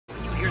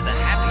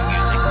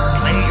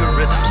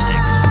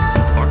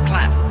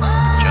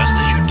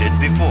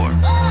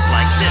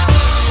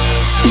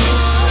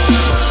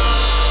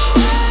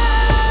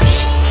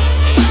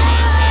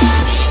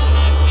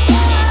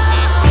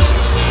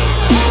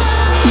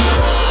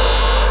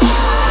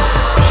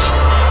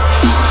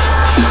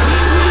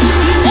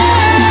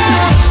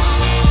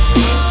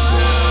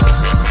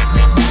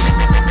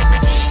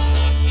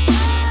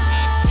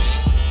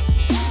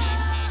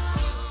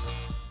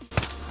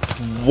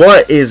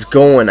What is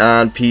going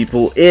on,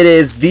 people? It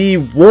is the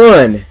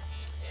one,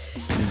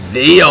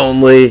 the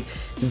only,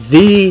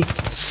 the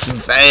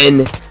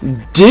Sven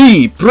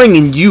D,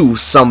 bringing you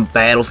some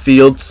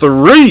Battlefield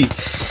 3.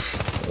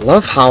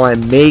 Love how I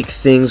make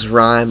things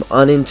rhyme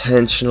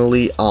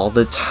unintentionally all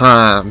the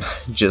time,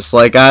 just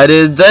like I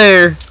did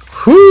there.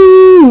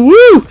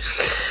 Woo!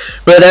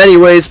 But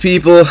anyways,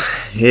 people,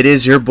 it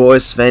is your boy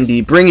Sven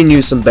D bringing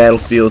you some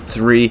Battlefield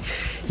 3.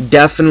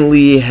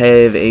 Definitely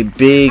have a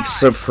big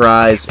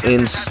surprise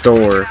in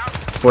store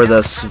for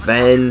the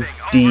Sven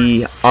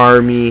D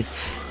army,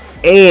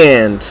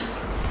 and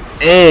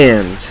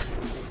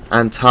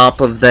on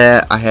top of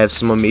that, I have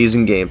some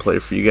amazing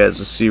gameplay for you guys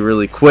to see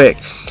really quick.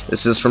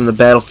 This is from the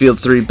Battlefield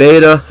 3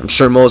 beta. I'm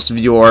sure most of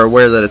you are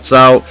aware that it's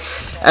out.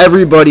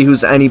 Everybody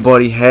who's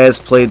anybody has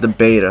played the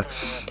beta.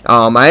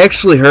 I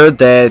actually heard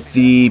that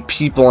the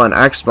people on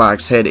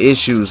Xbox had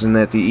issues and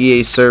that the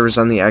EA servers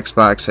on the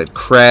Xbox had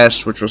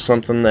crashed, which was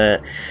something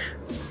that,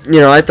 you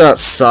know, I thought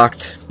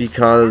sucked,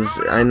 because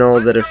I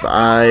know that if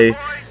that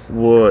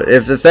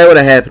would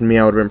have happened to me,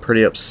 I would have been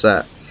pretty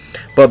upset.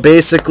 But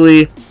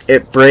basically,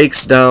 it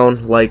breaks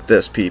down like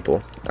this,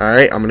 people.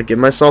 Alright, I'm going to give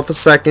myself a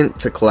second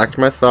to collect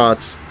my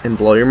thoughts and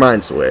blow your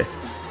minds away.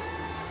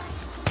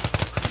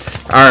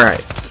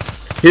 Alright,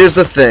 here's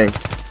the thing.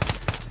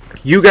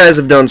 You guys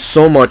have done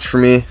so much for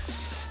me.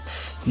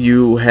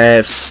 You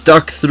have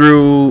stuck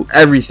through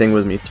everything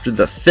with me. Through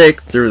the thick,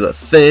 through the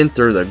thin,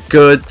 through the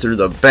good, through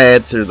the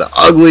bad, through the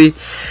ugly.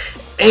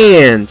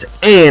 And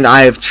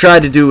I have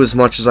tried to do as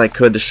much as I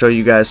could to show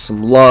you guys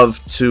some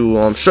love,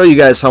 to show you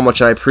guys how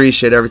much I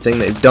appreciate everything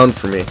they've done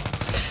for me.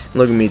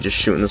 Look at me just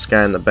shooting this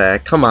guy in the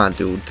back. Come on,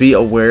 dude. Be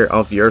aware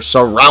of your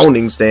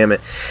surroundings, damn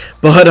it.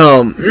 But,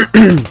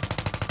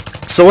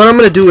 so what I'm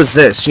going to do is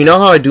this. You know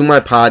how I do my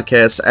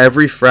podcast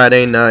every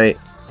Friday night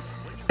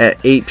at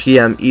 8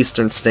 p.m.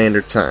 Eastern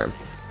Standard Time?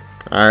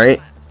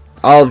 Alright?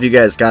 All of you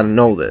guys got to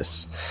know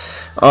this.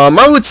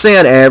 I would say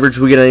on average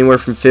we get anywhere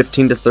from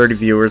 15 to 30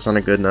 viewers on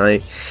a good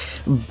night.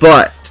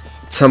 But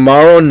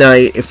tomorrow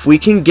night, if we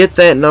can get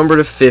that number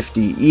to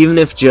 50, even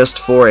if just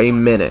for a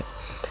minute,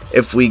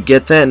 if we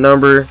get that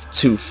number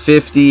to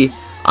 50,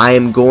 I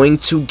am going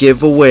to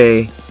give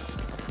away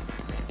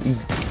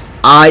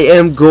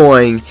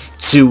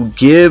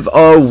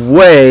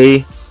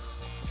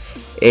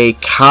a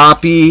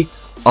copy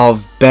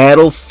of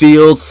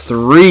Battlefield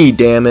 3,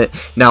 damn it.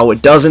 Now,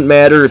 it doesn't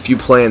matter if you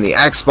play on the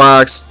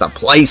Xbox, the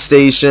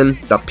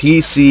PlayStation, the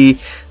PC.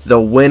 The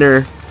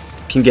winner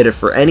can get it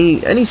for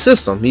any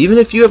system. Even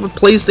if you have a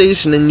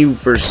PlayStation and you,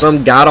 for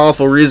some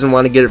god-awful reason,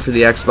 want to get it for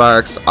the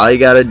Xbox, all you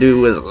gotta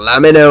do is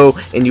let me know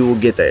and you will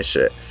get that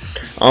shit.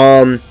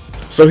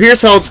 So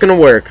here's how it's gonna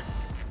work.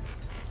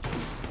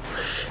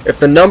 If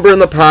the number in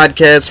the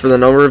podcast for the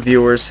number of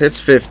viewers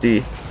hits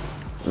 50,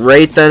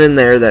 right then and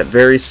there, that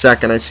very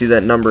second I see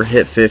that number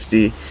hit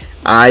 50,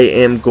 I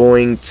am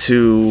going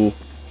to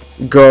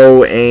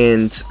go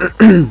and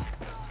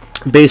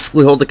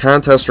basically hold the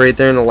contest right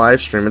there in the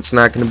live stream. It's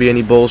not going to be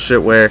any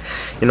bullshit where,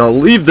 you know,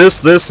 leave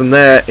this, and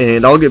that,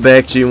 and I'll get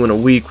back to you in a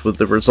week with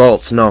the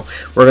results. No,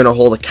 we're going to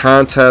hold a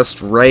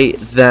contest right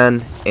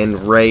then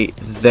and right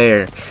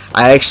there.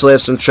 I actually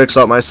have some tricks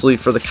up my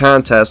sleeve for the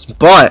contest,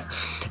 but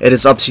it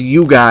is up to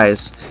you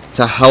guys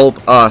to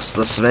help us,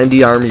 the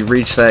SvenD army,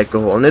 reach that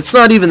goal. And it's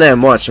not even that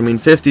much. I mean,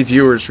 50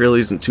 viewers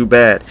really isn't too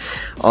bad.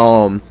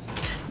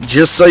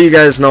 Just so you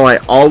guys know, I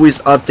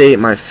always update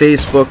my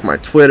Facebook, my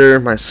Twitter,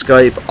 my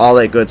Skype, all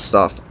that good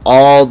stuff,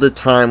 all the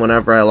time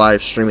whenever I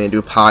live stream and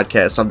do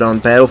podcasts. I've done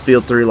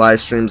Battlefield 3 live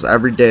streams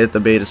every day that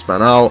the beta's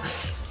been out,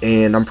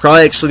 and I'm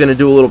probably actually going to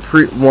do a little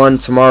one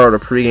tomorrow to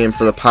pregame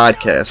for the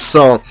podcast.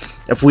 So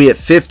if we hit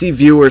 50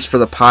 viewers for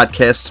the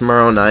podcast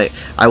tomorrow night,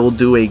 I will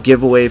do a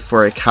giveaway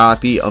for a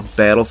copy of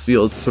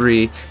Battlefield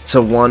 3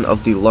 to one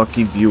of the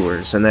lucky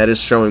viewers. And that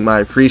is showing my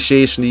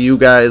appreciation to you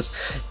guys.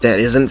 That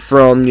isn't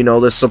from, you know,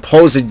 the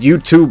supposed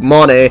YouTube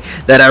money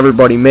that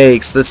everybody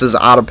makes. This is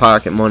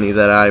out-of-pocket money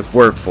that I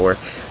work for.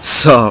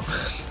 So,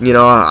 you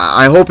know,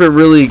 I hope it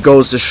really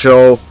goes to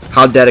show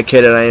how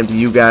dedicated I am to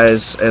you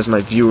guys as my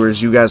viewers.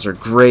 You guys are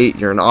great.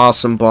 You're an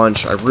awesome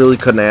bunch. I really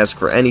couldn't ask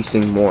for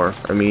anything more.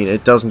 I mean,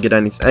 it doesn't get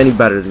any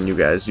better than you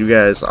guys. You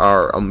guys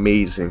are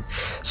amazing.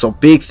 So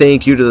big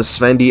thank you to the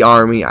SvenD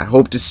army. I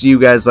hope to see you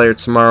guys later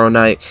tomorrow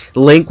night.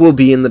 Link will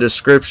be in the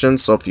description,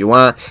 so if you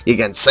want, you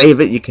can save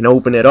it. You can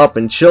open it up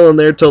and chill in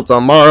there till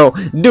tomorrow.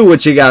 Do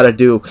what you gotta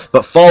do.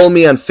 But follow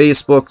me on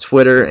Facebook,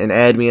 Twitter, and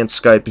add me on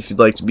Skype if you'd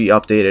like to be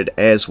updated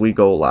as we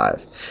go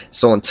live.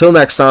 So until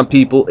next time,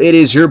 people, it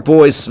is your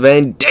boy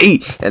Sven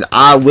D, and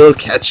I will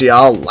catch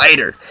y'all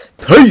later.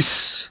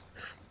 Peace!